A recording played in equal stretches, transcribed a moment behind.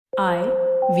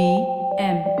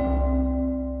IVM.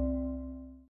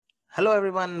 Hello,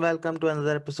 everyone. Welcome to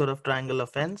another episode of Triangle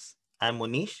Offense. I'm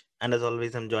Monish, and as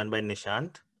always, I'm joined by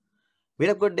Nishant. We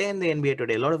had a good day in the NBA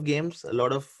today. A lot of games, a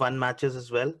lot of fun matches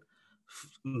as well.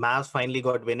 Mavs finally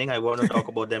got winning. I want to talk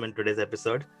about them in today's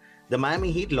episode. The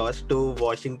Miami Heat lost to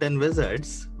Washington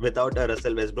Wizards without a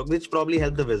Russell Westbrook, which probably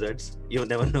helped the Wizards. You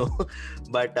never know.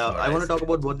 But I want to talk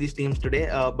about both these teams today.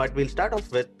 But we'll start off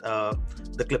with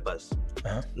the Clippers.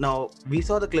 Now, we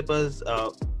saw the Clippers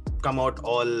come out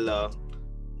all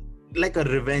like a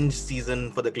revenge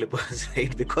season for the Clippers,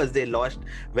 right? Because they lost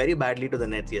very badly to the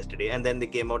Nets yesterday, and then they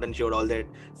came out and showed all that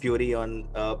fury on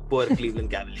poor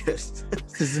Cleveland Cavaliers.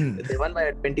 They won by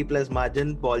a 20-plus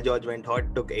margin. Paul George went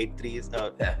hot, took 8 threes,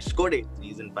 scored 8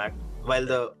 threes, in fact, while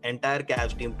the entire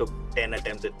Cavs team took 10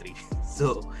 attempts at 3.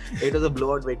 So it was a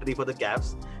blowout victory for the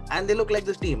Cavs, and they look like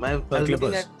this team. I was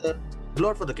looking at the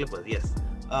blowout for the Clippers, yes.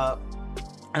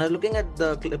 And I was looking at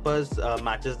the Clippers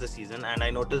matches this season, and I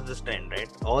noticed this trend, right?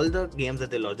 All the games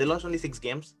that they lost only 6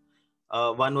 games.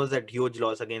 One was that huge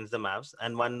loss against the Mavs,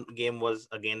 and one game was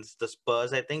against the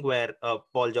Spurs, I think, where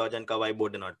Paul George and Kawhi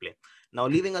both did not play. Now,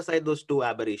 leaving aside those two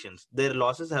aberrations, their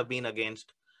losses have been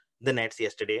against the Nets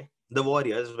yesterday, the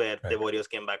Warriors, where the Warriors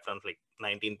came back from like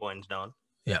 19 points down.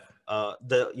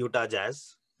 The Utah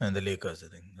Jazz. And the Lakers,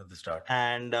 I think, at the start.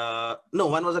 And no,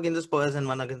 one was against the Spurs and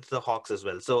one against the Hawks as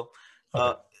well. So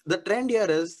the trend here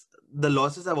is the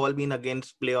losses have all been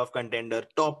against playoff contender,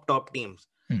 top teams.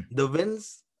 The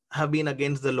wins have been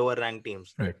against the lower ranked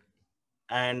teams. Right.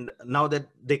 And now that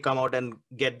they come out and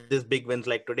get this big wins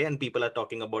like today, and people are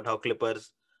talking about how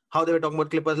they were talking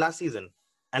about Clippers last season.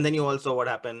 And then you all saw what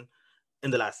happened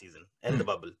in the last season, in the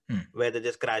bubble, where they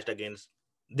just crashed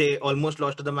they almost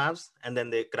lost to the Mavs, and then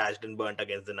they crashed and burnt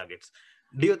against the Nuggets.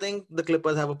 Do you think the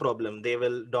Clippers have a problem? They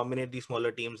will dominate these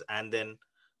smaller teams and then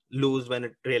lose when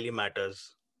it really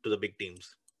matters to the big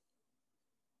teams?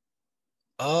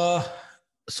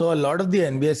 So a lot of the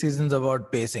NBA season's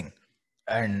about pacing.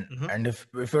 And if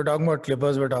we're talking about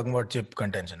Clippers, we're talking about chip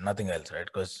contention, nothing else, right?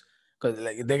 Because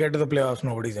like they get to the playoffs,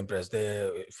 nobody's impressed.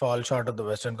 They fall short of the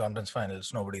Western Conference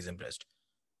Finals, nobody's impressed.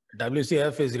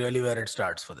 WCF is really where it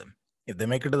starts for them. If they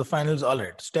make it to the finals, all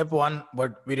right. Step one,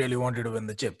 but we really want you to win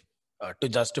the chip to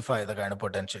justify the kind of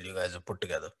potential you guys have put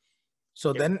together.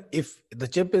 So then if the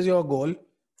chip is your goal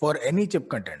for any chip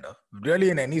contender, really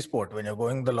in any sport, when you're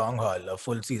going the long haul, a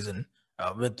full season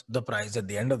with the prize at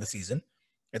the end of the season,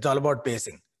 it's all about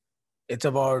pacing. It's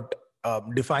about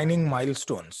defining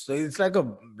milestones. So it's like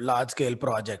a large scale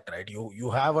project, right? You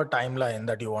have a timeline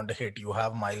that you want to hit. You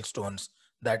have milestones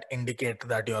that indicate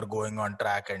that you're going on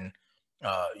track and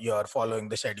you're following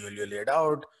the schedule you laid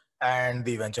out, and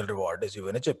the eventual reward is you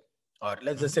win a chip. Or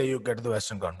let's just say you get to the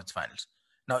Western Conference Finals.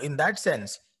 Now, in that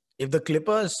sense, if the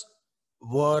Clippers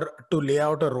were to lay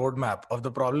out a roadmap of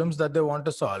the problems that they want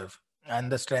to solve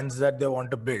and the strengths that they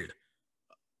want to build,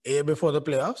 A, before the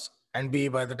playoffs, and B,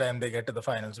 by the time they get to the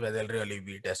finals where they'll really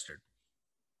be tested,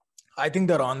 I think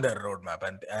they're on their roadmap,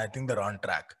 and I think they're on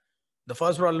track. The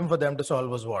first problem for them to solve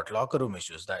was what? Locker room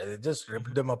issues. That they just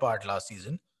ripped them apart last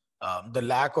season. The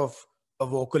lack of a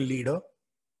vocal leader,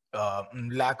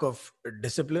 lack of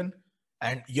discipline,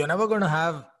 and you're never going to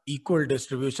have equal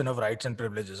distribution of rights and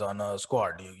privileges on a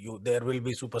squad. There will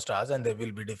be superstars and they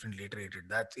will be differently treated.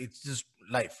 It's just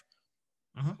life.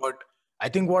 But I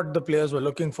think what the players were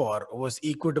looking for was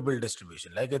equitable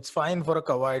distribution. Like, it's fine for a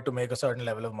Kawhi to make a certain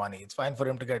level of money. It's fine for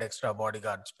him to get extra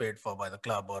bodyguards paid for by the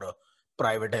club or a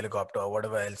private helicopter or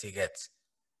whatever else he gets.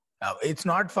 It's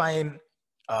not fine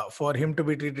for him to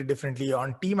be treated differently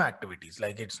on team activities.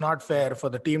 Like, it's not fair for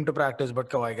the team to practice, but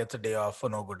Kawhi gets a day off for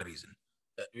no good reason.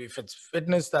 If it's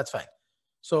fitness, that's fine.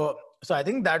 So I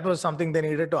think that was something they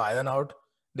needed to iron out.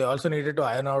 They also needed to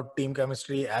iron out team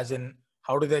chemistry, as in,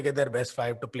 how do they get their best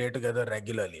five to play together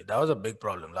regularly? That was a big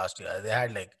problem last year. They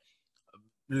had like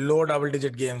low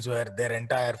double-digit games where their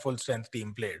entire full-strength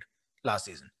team played last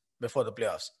season before the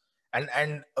playoffs.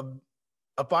 And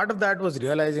a part of that was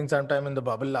realizing sometime in the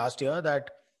bubble last year that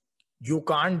you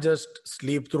can't just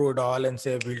sleep through it all and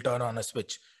say, we'll turn on a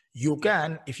switch. You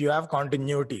can, if you have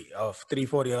continuity of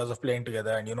 3-4 years of playing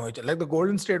together, and like the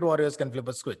Golden State Warriors can flip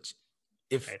a switch.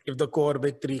 If the core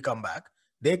big three come back,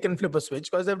 they can flip a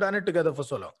switch because they've done it together for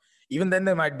so long. Even then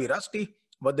they might be rusty,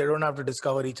 but they don't have to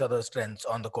discover each other's strengths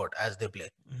on the court as they play.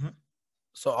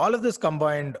 So all of this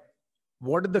combined,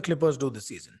 what did the Clippers do this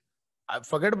season? I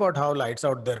forget about how lights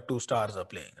out their two stars are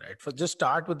playing, right? Just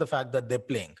start with the fact that they're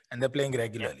playing, and they're playing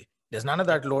regularly. There's none of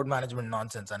that load management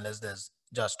nonsense unless there's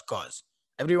just cause.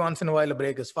 Every once in a while a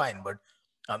break is fine, but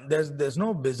there's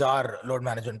no bizarre load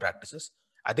management practices.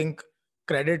 I think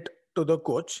credit to the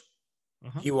coach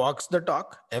Mm-hmm. He walks the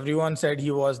talk. Everyone said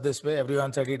he was this way.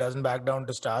 Everyone said he doesn't back down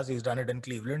to stars. He's done it in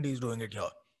Cleveland. He's doing it here.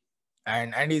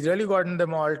 And he's really gotten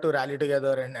them all to rally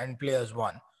together and play as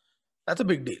one. That's a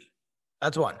big deal.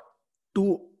 That's one.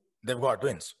 Two, they've got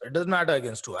wins. It doesn't matter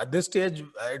against two. At this stage,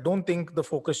 I don't think the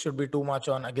focus should be too much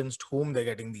on against whom they're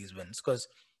getting these wins. Because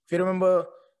if you remember,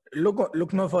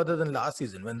 look no further than last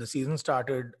season. When the season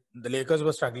started, the Lakers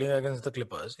were struggling against the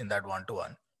Clippers in that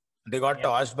 1-1. They got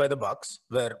tossed by the Bucks,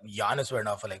 where Giannis went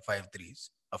off for like 5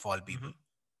 threes of all people.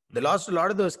 Mm-hmm. They lost a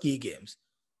lot of those key games.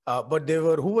 But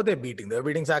who were they beating? They were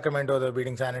beating Sacramento, they were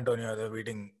beating San Antonio, they were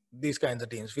beating these kinds of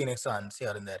teams, Phoenix Suns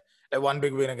here and there. Like one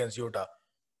big win against Utah.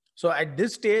 So at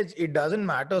this stage, it doesn't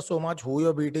matter so much who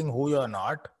you're beating, who you're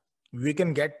not. We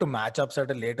can get to matchups at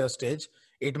a later stage.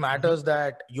 It matters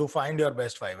that you find your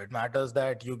best five. It matters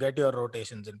that you get your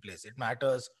rotations in place. It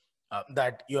matters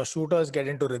that your shooters get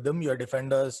into rhythm, your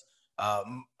defenders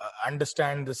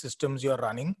understand the systems you're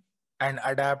running and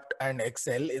adapt and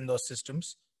excel in those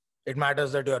systems. It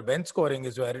matters that your bench scoring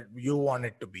is where you want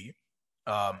it to be.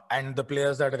 And the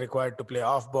players that are required to play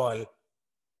off ball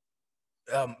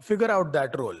figure out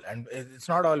that role. And it's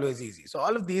not always easy. So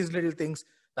all of these little things,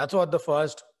 that's what the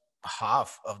first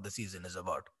half of the season is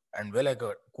about. And we're like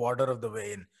a quarter of the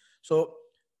way in. So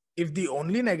if the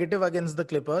only negative against the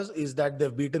Clippers is that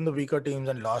they've beaten the weaker teams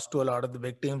and lost to a lot of the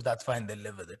big teams, that's fine. They'll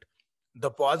live with it. The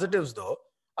positives, though,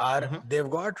 are they've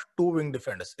got two wing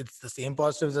defenders. It's the same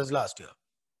positives as last year.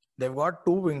 They've got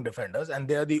two wing defenders, and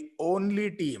they're the only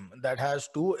team that has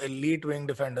two elite wing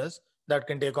defenders that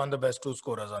can take on the best two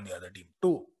scorers on the other team.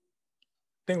 Two.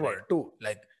 Think about it. Two.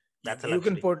 Like you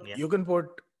can put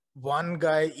one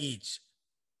guy each,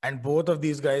 and both of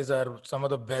these guys are some of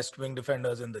the best wing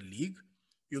defenders in the league.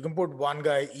 You can put one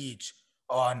guy each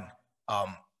on,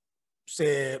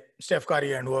 say, Steph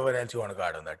Curry and whoever else you want to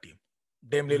guard on that team.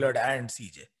 Dame Lillard and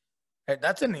CJ.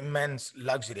 That's an immense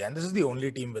luxury, and this is the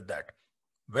only team with that.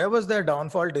 Where was their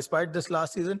downfall despite this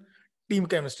last season? Team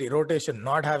chemistry, rotation,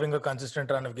 not having a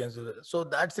consistent run of games. So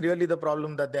that's really the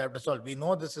problem that they have to solve. We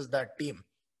know this is that team.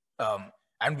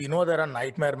 And we know they're a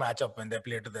nightmare matchup when they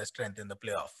play to their strength in the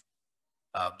playoff.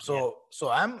 So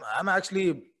I'm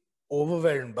actually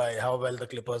overwhelmed by how well the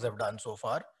Clippers have done so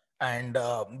far. And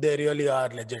they really are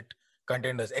legit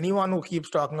contenders. Anyone who keeps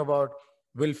talking about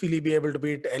will Philly be able to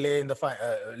beat LA in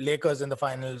the Lakers in the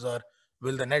finals, or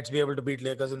will the Nets be able to beat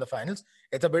Lakers in the finals?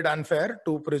 It's a bit unfair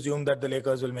to presume that the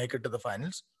Lakers will make it to the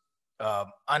finals,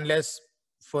 unless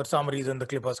for some reason the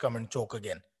Clippers come and choke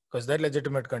again, because they're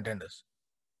legitimate contenders.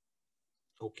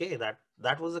 Okay,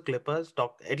 that was the Clippers.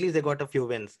 At least they got a few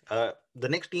wins. The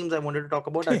next teams I wanted to talk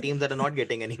about are teams that are not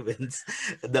getting any wins.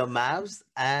 The Mavs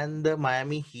and the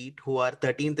Miami Heat, who are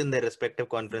 13th in their respective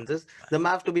conferences. The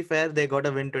Mavs, to be fair, they got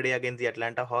a win today against the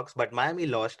Atlanta Hawks, but Miami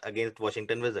lost against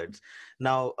Washington Wizards.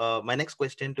 Now, my next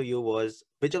question to you was,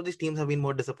 which of these teams have been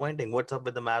more disappointing? What's up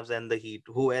with the Mavs and the Heat,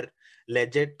 who were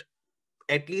legit,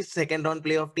 at least second round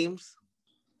playoff teams?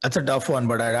 That's a tough one,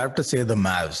 but I'd have to say the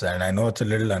Mavs, and I know it's a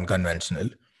little unconventional,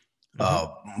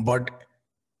 but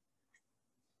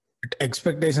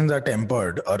expectations are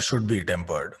tempered, or should be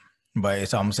tempered, by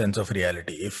some sense of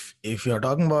reality. If you're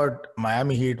talking about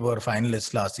Miami Heat were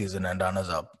finalists last season and runners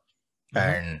up,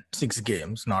 and 6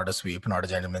 games, not a sweep, not a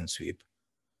gentleman's sweep,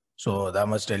 so that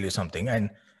must tell you something. And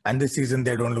this season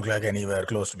they don't look like anywhere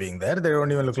close to being there. They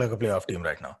don't even look like a playoff team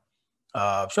right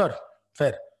now. Sure,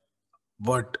 fair,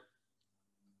 but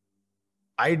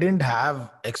I didn't have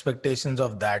expectations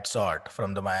of that sort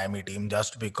from the Miami team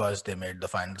just because they made the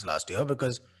finals last year,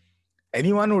 because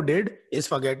anyone who did is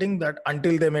forgetting that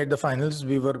until they made the finals,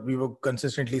 we were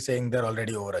consistently saying they're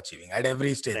already overachieving at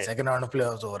every stage. Right. Second round of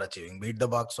playoffs, overachieving. Beat the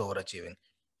Bucks, overachieving.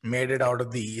 Made it out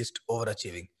of the East,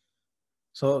 overachieving.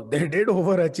 So they did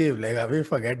overachieve. Like, are we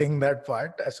forgetting that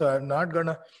part? So I'm not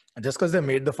gonna, just because they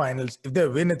made the finals. If they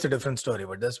win, it's a different story.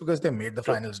 But just because they made the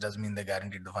finals doesn't mean they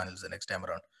guaranteed the finals the next time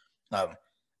around.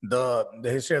 The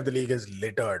history of the league is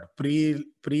littered. Pre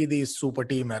these super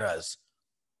team eras,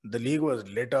 the league was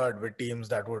littered with teams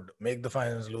that would make the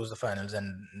finals, lose the finals,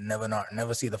 and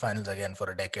never see the finals again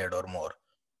for a decade or more.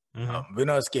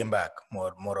 Winners came back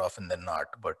more often than not,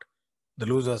 but the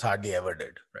losers hardly ever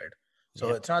did, right? So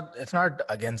it's not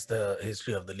against the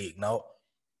history of the league. Now,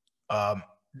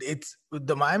 it's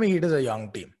the Miami Heat is a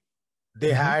young team.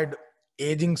 They had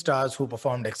aging stars who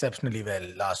performed exceptionally well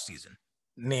last season,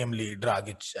 namely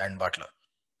Dragic and Butler.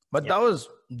 But that was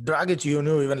Dragic. You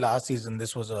knew even last season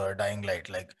this was a dying light.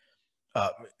 Like,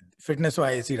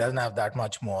 fitness-wise, he doesn't have that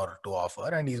much more to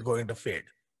offer, and he's going to fade.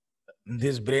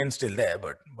 His brain's still there,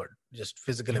 but just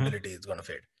physical ability is going to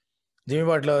fade. Jimmy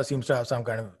Butler seems to have some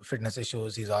kind of fitness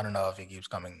issues. He's on and off. He keeps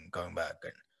coming back.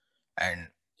 and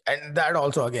that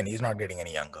also, again, he's not getting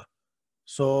any younger.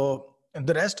 So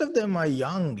the rest of them are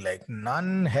young, like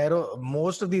none hero.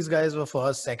 Most of these guys were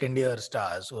first, second year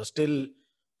stars who are still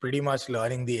pretty much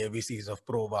learning the ABCs of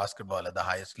pro basketball at the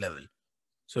highest level.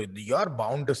 So you're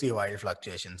bound to see wild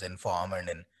fluctuations in form and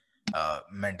in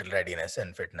mental readiness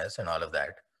and fitness and all of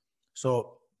that.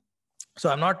 So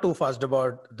I'm not too fussed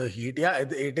about the Heat. Yeah,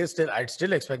 it is still, I'd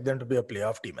still expect them to be a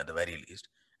playoff team at the very least.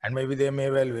 And maybe they may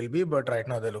well will be, but right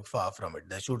now they look far from it.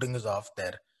 Their shooting is off.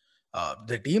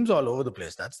 The team's all over the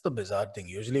place. That's the bizarre thing.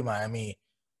 Usually Miami,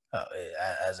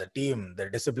 as a team, their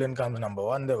discipline comes number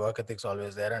one. Their work ethic's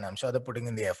always there. And I'm sure they're putting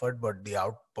in the effort, but the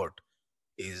output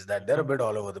is that they're a bit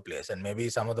all over the place. And maybe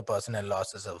some of the personnel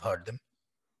losses have hurt them.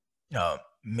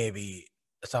 Maybe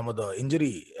some of the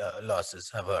injury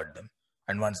losses have hurt them.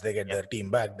 And once they get their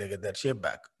team back, they get their shape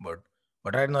back. But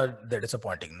right now, they're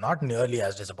disappointing. Not nearly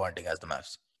as disappointing as the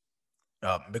Mavs.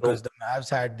 Because the Mavs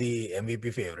had the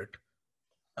MVP favorite.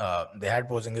 They had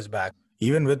Porzingis back.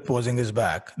 Even with Porzingis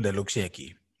back, they look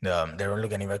shaky. They don't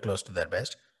look anywhere close to their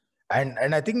best.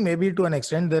 And I think maybe to an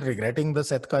extent, they're regretting the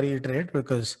Seth Curry trade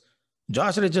because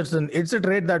Josh Richardson, it's a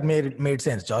trade that made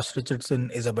sense. Josh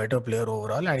Richardson is a better player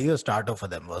overall, and he's a starter for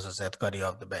them versus Seth Curry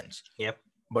off the bench. Yep.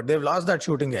 But they've lost that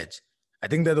shooting edge. I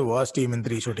think they're the worst team in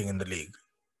 3 shooting in the league.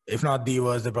 If not the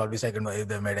worst, they're probably second if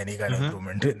they've made any kind of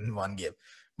improvement in one game.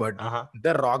 But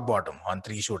they're rock bottom on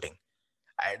 3 shooting.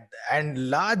 And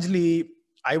largely,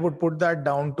 I would put that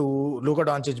down to Luka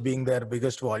Doncic being their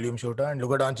biggest volume shooter and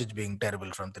Luka Doncic being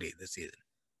terrible from 3 this season.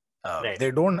 They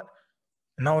don't...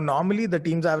 Now, normally the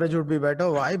team's average would be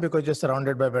better. Why? Because you're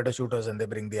surrounded by better shooters and they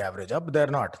bring the average up. They're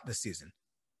not this season.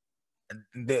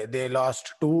 They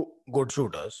lost 2 good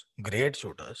shooters, great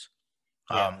shooters.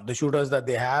 The shooters that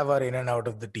they have are in and out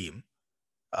of the team.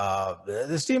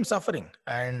 This team's suffering.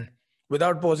 And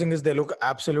without Porzingis, they look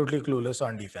absolutely clueless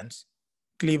on defense.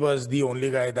 Kleber's the only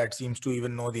guy that seems to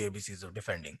even know the ABCs of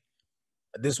defending.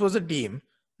 This was a team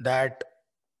that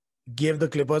gave the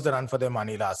Clippers a run for their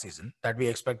money last season, that we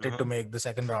expected to make the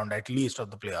second round at least of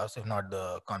the playoffs, if not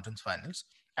the conference finals,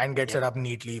 and get set up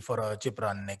neatly for a chip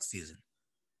run next season.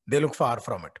 They look far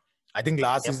from it. I think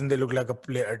last season they looked like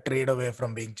a trade away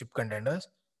from being chip contenders.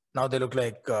 Now they look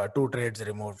like 2 trades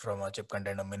removed from a chip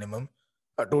contender minimum,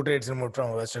 2 trades removed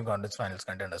from a Western Conference Finals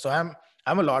contender. So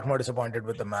I'm a lot more disappointed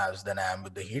with the Mavs than I am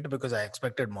with the Heat because I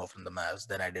expected more from the Mavs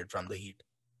than I did from the Heat.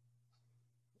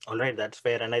 All right, that's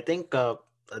fair, and I think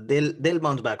they'll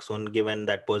bounce back soon, given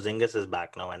that Porzingis is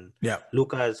back now, and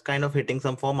Luka is kind of hitting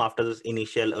some form after this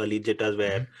initial early jitters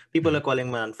where people are calling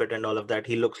him unfit and all of that.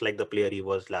 He looks like the player he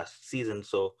was last season,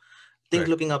 so things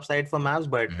looking upside for Mavs,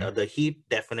 but the Heat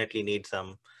definitely need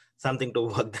something to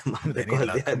work them up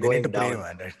because they are going down.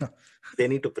 Right now. They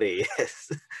need to pray.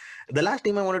 Yes. The last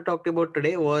team I want to talk about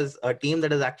today was a team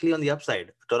that is actually on the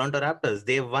upside, Toronto Raptors.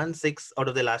 They've won 6 out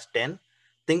of the last 10.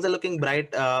 Things are looking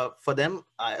bright for them.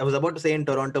 I was about to say in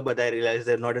Toronto, but I realized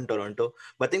they're not in Toronto.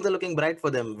 But things are looking bright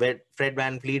for them. With Fred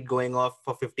VanVleet going off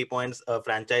for 50 points, a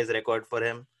franchise record for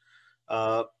him.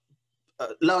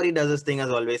 Lowry does his thing as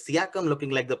always. Siakam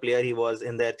looking like the player he was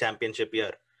in their championship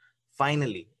year.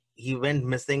 Finally, he went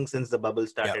missing since the bubble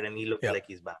started and he looks like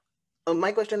he's back.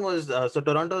 My question was, so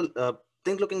Toronto,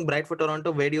 things looking bright for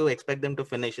Toronto. Where do you expect them to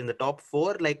finish? In the top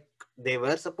 4 like they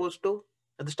were supposed to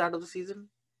at the start of the season?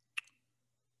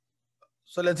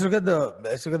 So let's look at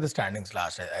the standings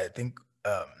last. I think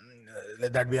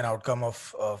let that be an outcome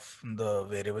of the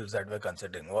variables that we're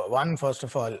considering. One, first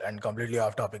of all, and completely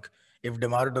off topic, if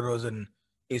DeMar DeRozan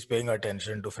is paying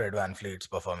attention to Fred VanVleet's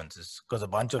performances, because a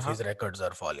bunch of his records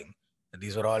are falling.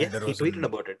 These were all DeRozan. He tweeted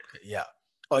about it. Yeah.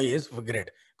 Oh, yes,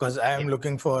 great. Because I am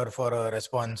looking for a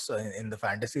response in the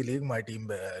fantasy league. My team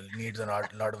needs a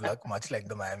lot of luck, much like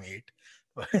the Miami Heat.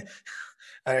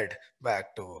 All right,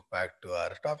 back to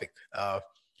our topic.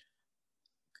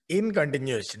 In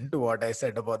continuation to what I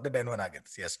said about the Denver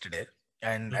Nuggets yesterday,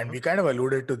 and we kind of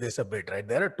alluded to this a bit, right?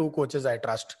 There are 2 coaches I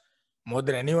trust more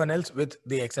than anyone else, with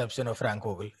the exception of Frank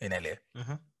Vogel in LA,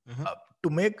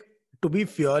 to be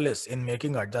fearless in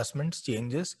making adjustments,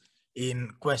 changes, in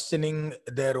questioning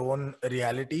their own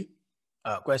reality,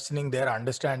 questioning their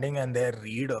understanding and their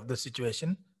read of the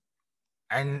situation,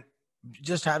 and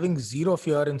just having zero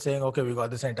fear in saying, okay, we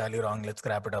got this entirely wrong. Let's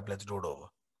scrap it up. Let's do it over.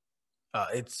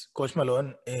 It's Coach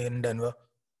Malone in Denver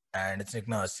and it's Nick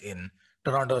Nurse in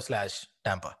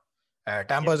Toronto/Tampa.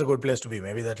 Tampa is a good place to be.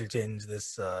 Maybe that will change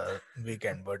this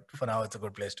weekend, but for now it's a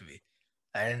good place to be.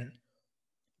 And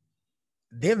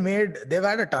they've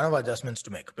had a ton of adjustments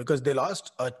to make because they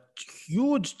lost a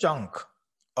huge chunk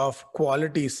of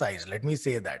quality size. Let me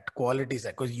say that, quality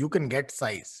size, because you can get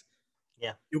size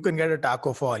Yeah. you can get a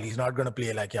Taco Fall. He's not going to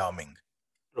play like Yao Ming.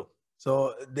 True.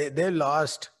 So they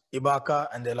lost Ibaka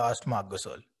and they lost Marc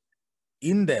Gasol.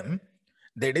 In them,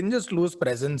 they didn't just lose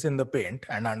presence in the paint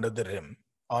and under the rim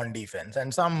on defense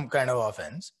and some kind of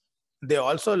offense. They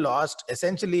also lost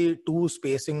essentially two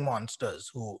spacing monsters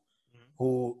who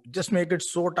just make it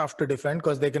so tough to defend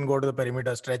because they can go to the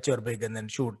perimeter, stretch your big, and then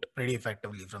shoot pretty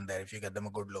effectively from there if you get them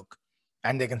a good look.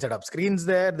 And they can set up screens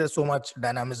there. There's so much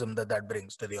dynamism that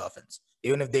brings to the offense,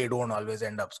 even if they don't always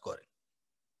end up scoring.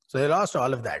 So they lost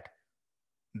all of that.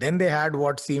 Then they had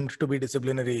what seemed to be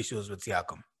disciplinary issues with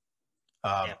Siakam.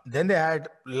 Then they had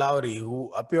Lowry,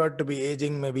 who appeared to be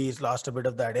aging. Maybe he's lost a bit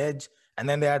of that edge. And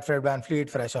then they had Fred VanVleet,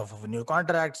 fresh off of a new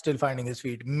contract, still finding his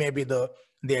feet. Maybe the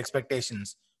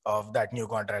expectations of that new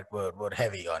contract were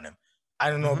heavy on him.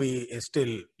 Anunoby is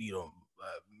still,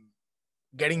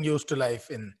 getting used to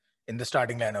life in the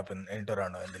starting lineup in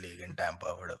Toronto, in the league, in Tampa,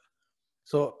 whatever.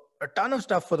 So a ton of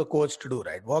stuff for the coach to do,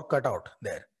 right? Work cut out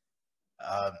there.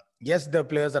 Yes, the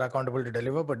players are accountable to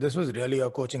deliver, but this was really a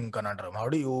coaching conundrum. How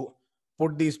do you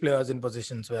put these players in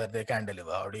positions where they can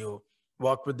deliver? How do you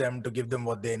work with them to give them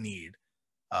what they need,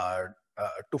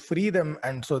 to free them,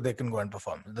 and so they can go and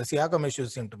perform? The Siakam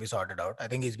issues seem to be sorted out. I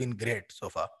think he's been great so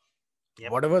far.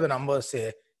 Whatever the numbers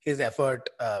say, his effort,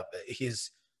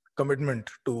 his commitment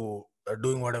to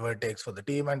doing whatever it takes for the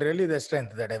team, and really the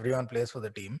strength that everyone plays for the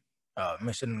team,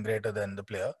 mission greater than the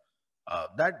player,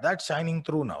 that's shining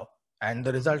through now, and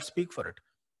the results speak for it.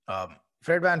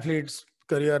 Fred VanVleet's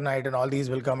career night and all these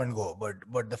will come and go,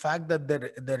 but the fact that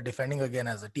they're defending again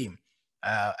as a team,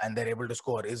 and they're able to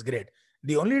score is great.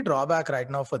 The only drawback right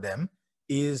now for them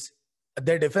is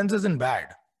their defense isn't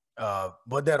bad,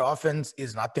 but their offense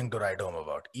is nothing to write home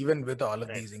about. Even with all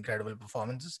of these incredible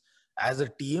performances, as a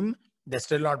team, they're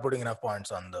still not putting enough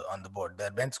points on the board.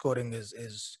 Their bench scoring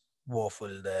is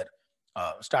woeful. Their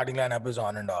starting lineup is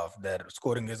on and off. Their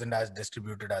scoring isn't as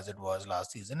distributed as it was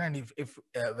last season, and if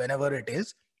whenever it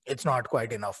is, it's not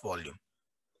quite enough volume.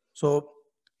 So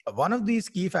one of these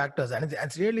key factors, and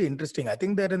it's really interesting. I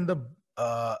think they're in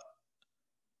the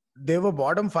they were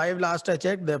bottom 5 last I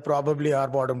checked. They probably are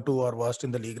bottom 2 or worst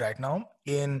in the league right now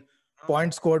in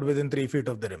points scored within 3 feet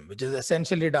of the rim, which is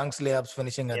essentially dunks, layups,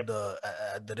 finishing at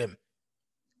the rim.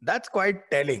 That's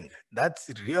quite telling. That's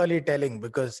really telling,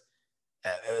 because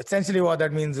essentially what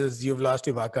that means is you've lost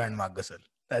Ibaka and Marc Gasol.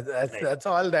 That's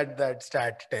all that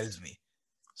stat tells me.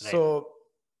 So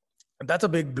that's a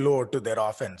big blow to their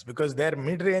offense, because their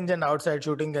mid-range and outside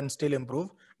shooting can still improve,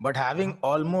 but having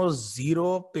almost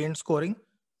zero paint scoring,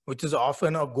 which is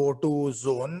often a go-to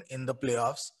zone in the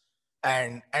playoffs,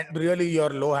 and really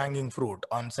your low-hanging fruit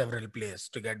on several plays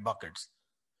to get buckets,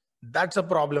 that's a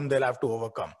problem they'll have to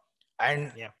overcome.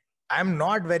 And I'm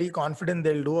not very confident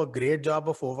they'll do a great job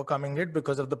of overcoming it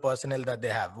because of the personnel that they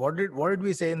have. What did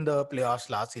we say in the playoffs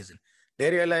last season?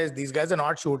 They realized these guys are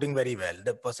not shooting very well.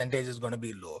 The percentage is going to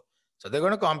be low. So they're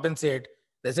going to compensate.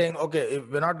 They're saying, okay, if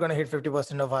we're not going to hit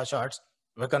 50% of our shots,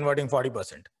 we're converting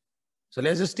 40%. So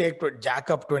let's just jack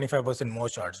up 25% more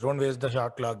shots. Don't waste the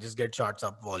shot clock. Just get shots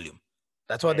up volume.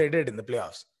 That's what they did in the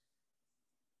playoffs.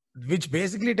 Which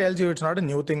basically tells you it's not a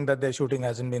new thing that their shooting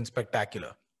hasn't been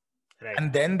spectacular.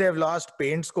 And then they've lost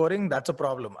paint scoring. That's a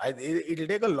problem. It'll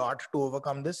take a lot to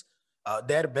overcome this.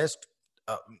 Their best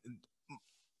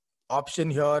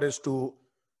option here is to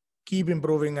keep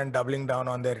improving and doubling down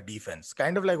on their defense.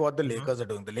 Kind of like what the Lakers are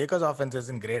doing. The Lakers offense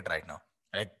isn't great right now.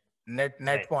 Like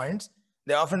net points,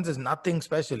 their offense is nothing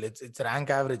special. It's rank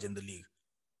average in the league.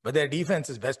 But their defense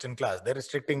is best in class. They're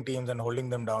restricting teams and holding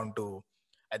them down to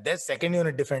their second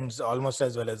unit defense almost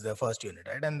as well as their first unit,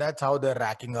 right? And that's how they're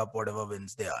racking up whatever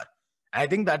wins they are. I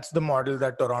think that's the model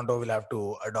that Toronto will have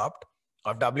to adopt,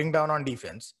 of doubling down on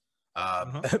defense,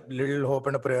 little hope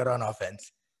and a prayer on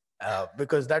offense,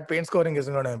 because that paint scoring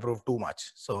isn't going to improve too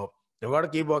much. So they've got to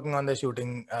keep working on their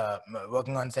shooting,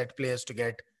 working on set plays to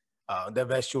get their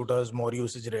best shooters, more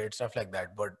usage rates, stuff like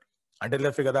that. But until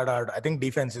they figure that out, I think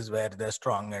defense is where they're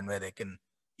strong and where they can,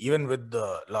 even with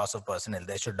the loss of personnel,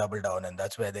 they should double down, and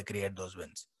that's where they create those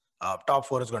wins. Top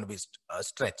 4 is going to be a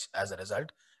stretch as a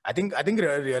result. I think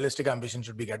realistic ambition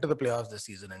should be get to the playoffs this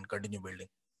season and continue building.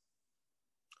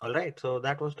 All right, so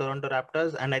that was Toronto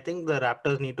Raptors, and I think the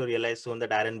Raptors need to realize soon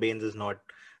that Aaron Baines is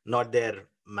not their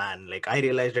man. Like, I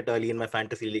realized it early in my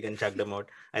fantasy league and chucked him out.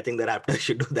 I think the Raptors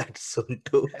should do that soon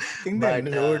too. I think they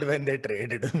knew it when they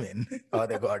traded him in, or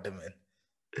they got him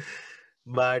in.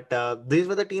 But these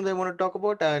were the teams I want to talk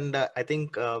about, and I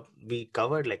think we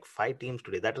covered like 5 teams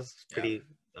today. That was pretty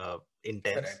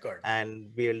intense. And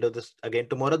we'll do this again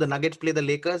tomorrow. The Nuggets play the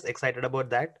Lakers. Excited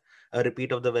about that. A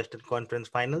repeat of the Western Conference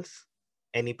Finals.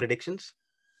 Any predictions?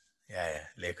 Yeah,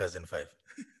 Lakers in 5.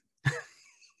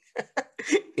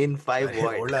 In 5 Sorry,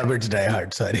 what? old habits die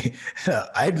hard. Sorry.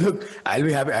 I'll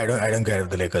be happy. I don't care if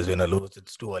the Lakers win or lose.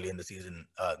 It's too early in the season.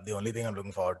 The only thing I'm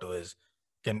looking forward to is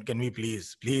can we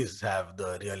please have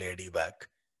the real AD back?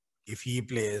 If he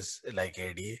plays like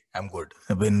AD, I'm good.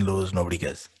 Win, lose, nobody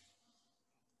cares.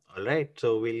 All right,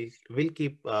 so we'll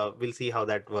see how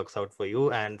that works out for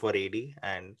you and for AD.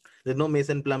 And there's no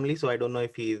Mason Plumlee, so I don't know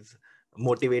if he's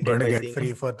motivated Going to by get seeing free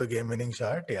him. for the game-winning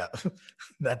shot. Yeah,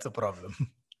 that's a problem.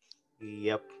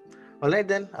 Yep. All right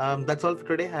then. That's all for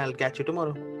today. I'll catch you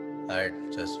tomorrow. All right,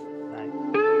 just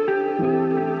Bye.